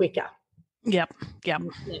happen quicker. Yep.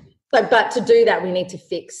 But to do that, we need to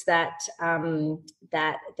fix that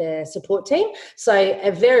the support team. So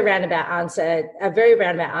a very roundabout answer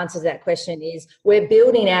to that question is, we're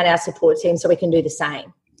building out our support team so we can do the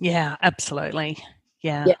same. Yeah, absolutely.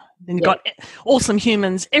 Yeah. And you've got awesome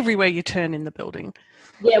humans everywhere you turn in the building.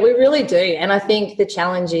 Yeah, we really do. And I think the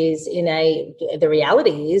challenge is in a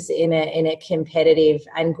competitive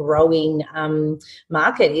and growing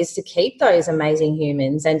market is to keep those amazing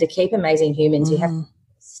humans, and to keep amazing humans, you have to be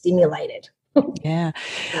stimulated. Yeah.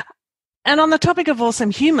 And on the topic of awesome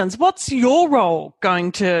humans, what's your role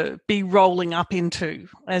going to be rolling up into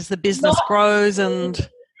as the business grows and...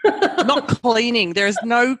 Not cleaning. There is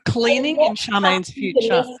no cleaning in Charmaine's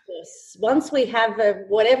future. Once we have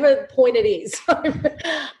whatever point it is.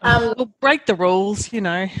 We'll break the rules,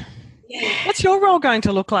 Yeah. What's your role going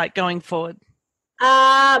to look like going forward?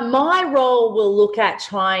 My role will look at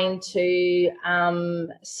trying to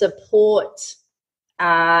support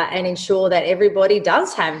and ensure that everybody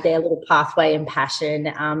does have their little pathway and passion,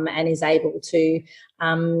 and is able to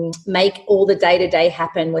make all the day-to-day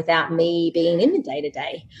happen without me being in the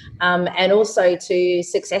day-to-day, and also to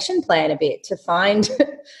succession plan a bit, to find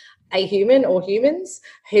a human or humans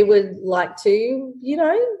who would like to,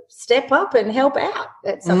 step up and help out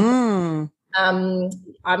at some point.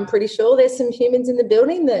 I'm pretty sure there's some humans in the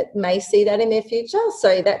building that may see that in their future,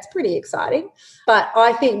 so that's pretty exciting. But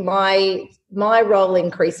I think my role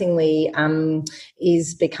increasingly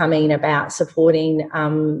is becoming about supporting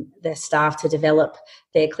the staff to develop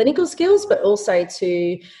their clinical skills, but also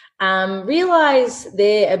to realise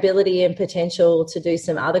their ability and potential to do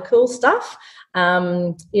some other cool stuff.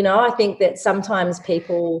 I think that sometimes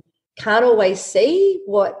people can't always see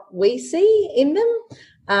what we see in them.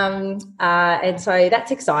 And so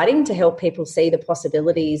that's exciting to help people see the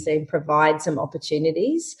possibilities and provide some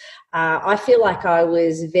opportunities. I feel like I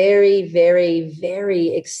was very, very,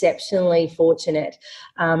 very exceptionally fortunate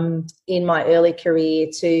in my early career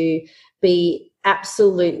to be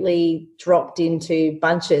absolutely dropped into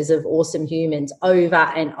bunches of awesome humans over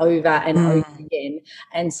and over and over again.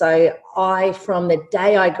 And so from the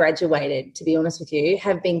day I graduated, to be honest with you,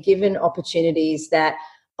 have been given opportunities that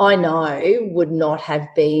I know would not have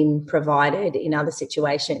been provided in other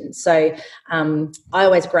situations. So I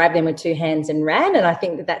always grabbed them with two hands and ran, and I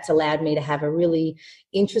think that that's allowed me to have a really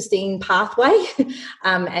interesting pathway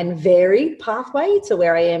and varied pathway to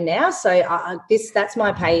where I am now. So that's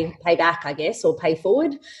my payback, I guess, or pay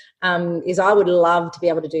forward, is I would love to be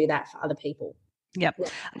able to do that for other people. Yep. Yeah.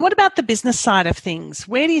 What about the business side of things?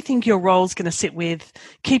 Where do you think your role is going to sit with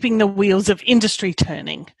keeping the wheels of industry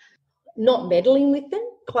turning? Not meddling with them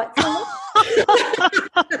quite so much.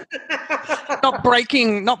 not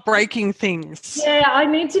breaking things. Yeah, I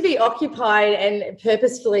need to be occupied and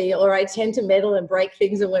purposefully, or I tend to meddle and break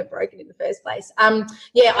things that weren't broken in the first place. I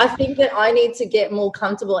think that I need to get more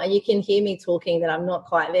comfortable, and you can hear me talking that I'm not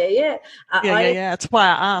quite there yet. Yeah. That's why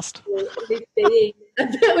I asked. With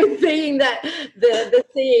being that the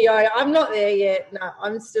CEO, I'm not there yet. No,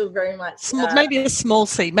 I'm still very much maybe a small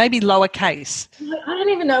C, maybe lowercase. I don't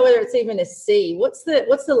even know whether it's even a C. What's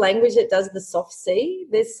the language that does the soft C?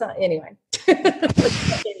 There's anyway.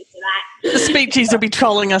 The speechies will be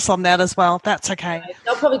trolling us on that as well. That's okay.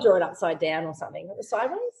 They'll probably draw it upside down or something, or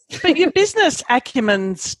sideways. But your business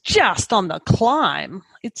acumen's just on the climb.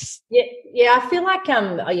 It's I feel like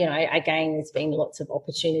again, there's been lots of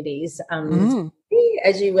opportunities,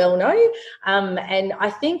 as you well know, and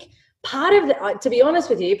I think part of to be honest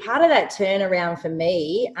with you, part of that turnaround for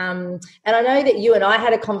me, and I know that you and I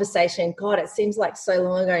had a conversation, God, it seems like so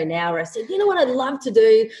long ago now, where I said, you know what I'd love to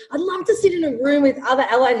do? I'd love to sit in a room with other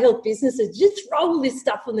allied health businesses, just throw all this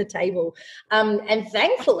stuff on the table. And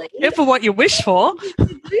thankfully, careful what you wish for.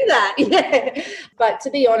 Do that, yeah. But to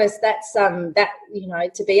be honest, that's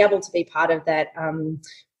to be able to be part of that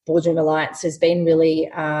Boardroom Alliance has been really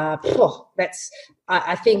I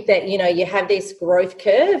think that you have this growth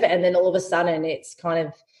curve, and then all of a sudden it's kind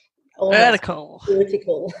of vertical.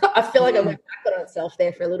 I feel like I went back on itself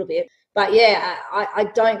there for a little bit. But yeah,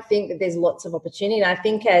 I don't think that there's lots of opportunity. And I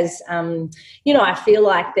think as, I feel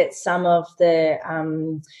like that some of the,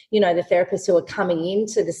 the therapists who are coming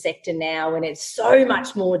into the sector now, when it's so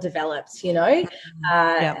much more developed,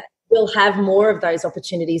 we'll have more of those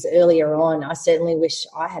opportunities earlier on. I certainly wish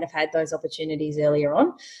I had have had those opportunities earlier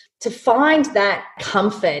on. To find that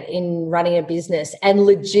comfort in running a business and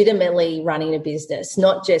legitimately running a business,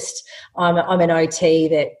 not just I'm an OT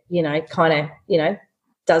that,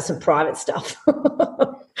 does some private stuff.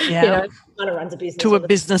 Yeah. Kind of runs a business. To a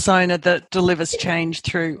business owner that delivers change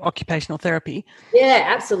through occupational therapy. Yeah,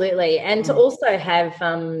 absolutely. And to also have,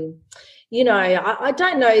 I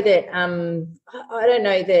don't know that,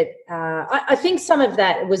 I think some of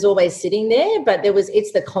that was always sitting there, but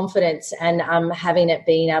it's the confidence and having it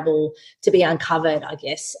being able to be uncovered, I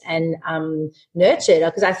guess, and nurtured.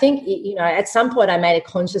 Because I think, at some point I made a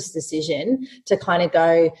conscious decision to kind of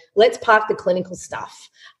go, let's park the clinical stuff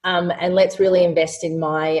and let's really invest in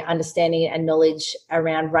my understanding and knowledge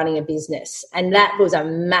around running a business. And that was a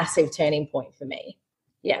massive turning point for me.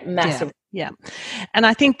 Yeah, massive. Yeah. And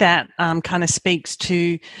I think that kind of speaks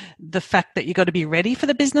to the fact that you've got to be ready for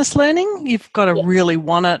the business learning. You've got to really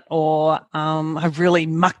want it, or have really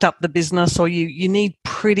mucked up the business, or you need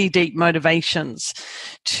pretty deep motivations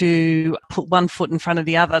to put one foot in front of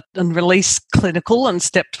the other and release clinical and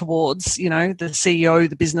step towards, the CEO,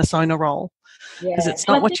 the business owner role. Because it's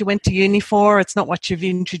not what you went to uni for. It's not what you've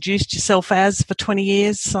introduced yourself as for 20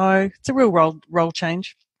 years. So it's a real role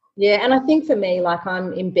change. Yeah, and I think for me, like,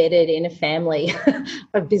 I'm embedded in a family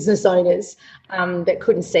of business owners that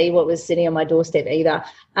couldn't see what was sitting on my doorstep either,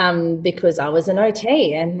 because I was an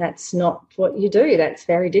OT, and that's not what you do. That's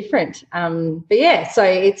very different. But yeah, so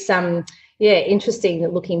it's interesting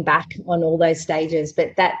looking back on all those stages.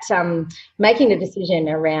 But that making a decision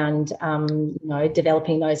around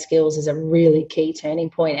developing those skills is a really key turning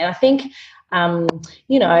point. And I think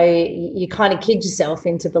you kind of kid yourself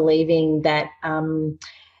into believing that.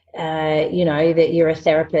 That you're a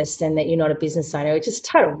therapist and that you're not a business owner, which is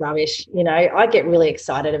total rubbish. I get really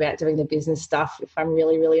excited about doing the business stuff, if I'm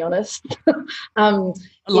really, really honest.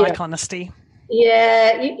 Honesty.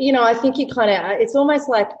 Yeah. I think you kind of, it's almost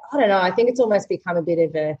like, I don't know, I think it's almost become a bit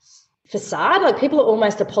of a facade. Like, people are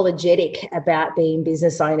almost apologetic about being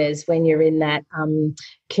business owners when you're in that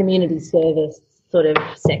community service sort of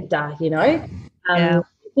sector, I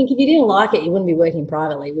think if you didn't like it, you wouldn't be working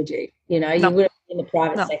privately, would you? You wouldn't in the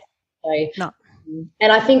private sector. So,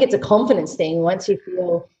 and I think it's a confidence thing. Once you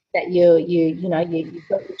feel that you've got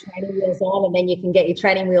your training wheels on, and then you can get your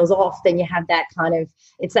training wheels off, then you have that kind of,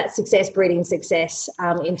 it's that success breeding success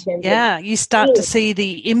in terms of. You start to see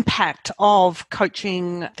the impact of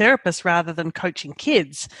coaching therapists rather than coaching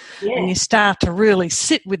kids. Yeah. And you start to really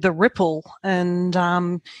sit with the ripple, and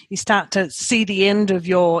you start to see the end of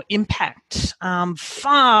your impact,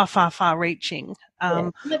 far, far, far reaching,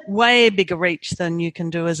 way bigger reach than you can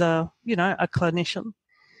do as a clinician.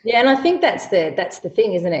 Yeah, and I think that's the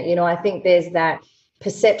thing, isn't it? I think there's that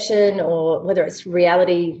perception, or whether it's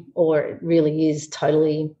reality or it really is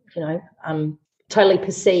totally, totally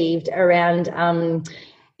perceived around,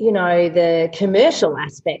 the commercial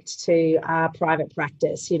aspect to private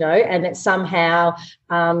practice, and that somehow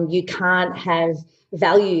you can't have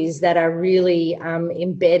values that are really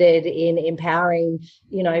embedded in empowering,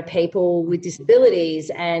 people with disabilities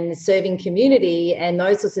and serving community and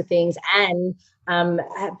those sorts of things, and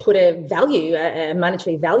put a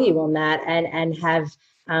monetary value on that, and have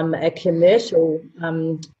a commercial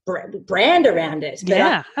brand around it.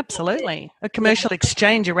 But absolutely. A commercial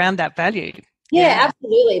exchange around that value. Yeah,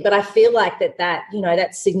 absolutely. But I feel like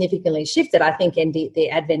that's significantly shifted. I think the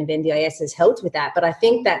advent of NDIS has helped with that. But I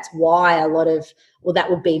think that's why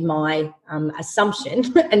that would be my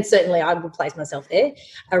assumption, and certainly I would place myself there,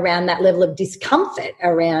 around that level of discomfort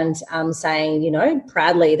around saying,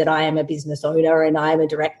 proudly that I am a business owner and I am a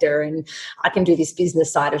director and I can do this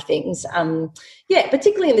business side of things.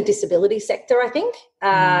 Particularly in the disability sector, I think.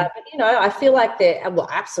 But, I feel like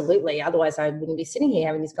absolutely. Otherwise, I wouldn't be sitting here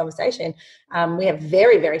having this conversation. We have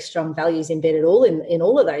very, very strong values embedded in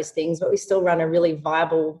all of those things, but we still run a really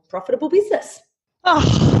viable, profitable business.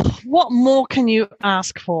 Oh, what more can you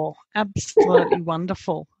ask for? Absolutely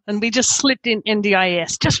wonderful. And we just slipped in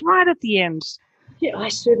NDIS just right at the end. Yeah, I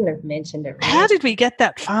shouldn't have mentioned it. Really. How did we get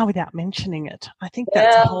that far without mentioning it? I think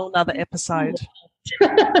that's a whole other episode.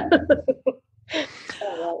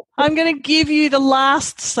 I'm going to give you the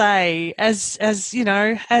last say as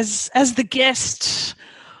the guest.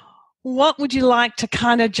 What would you like to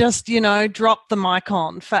kind of just, drop the mic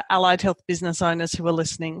on for allied health business owners who are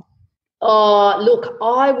listening? Oh, look,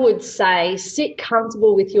 I would say sit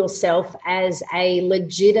comfortable with yourself as a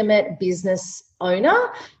legitimate business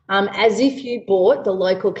owner, as if you bought the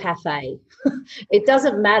local cafe. It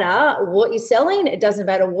doesn't matter what you're selling. It doesn't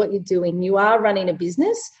matter what you're doing. You are running a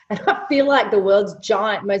business. And I feel like the world's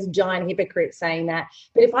most giant hypocrite saying that.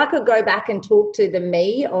 But if I could go back and talk to the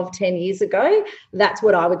me of 10 years ago, that's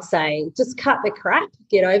what I would say. Just cut the crap,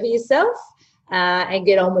 get over yourself, and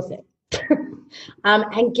get on with it.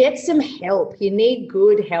 And get some help. You need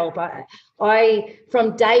good help. I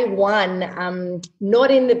from day one, not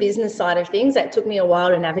in the business side of things, that took me a while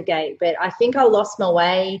to navigate, but I think I lost my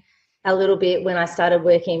way a little bit when I started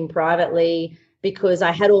working privately, because I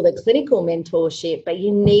had all the clinical mentorship, but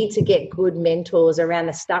you need to get good mentors around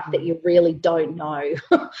the stuff that you really don't know.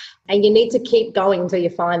 And you need to keep going until you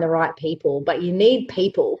find the right people. But you need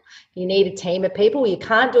people. You need a team of people. You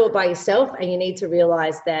can't do it by yourself, and you need to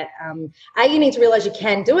realize that, A, you need to realize you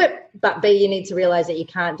can do it, but B, you need to realize that you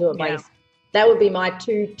can't do it by yourself. That would be my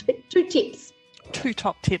two tips. 2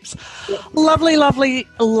 top tips. Yep. Lovely, lovely,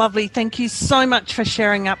 lovely. Thank you so much for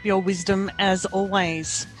sharing up your wisdom as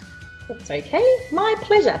always. That's okay. My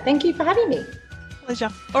pleasure. Thank you for having me. Pleasure.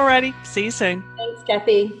 Alrighty. See you soon. Thanks,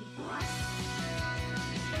 Kathy.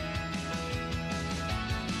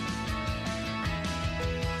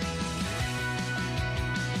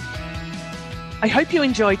 I hope you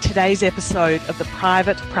enjoyed today's episode of the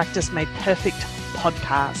Private Practice Made Perfect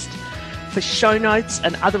podcast. For show notes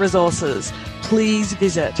and other resources, please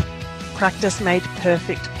visit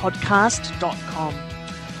practicemadeperfectpodcast.com.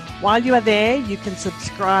 While you are there, you can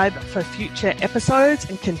subscribe for future episodes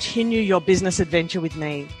and continue your business adventure with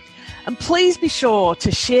me. And please be sure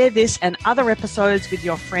to share this and other episodes with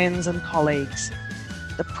your friends and colleagues.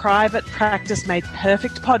 The Private Practice Made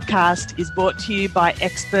Perfect podcast is brought to you by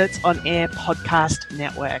Experts on Air Podcast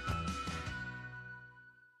Network.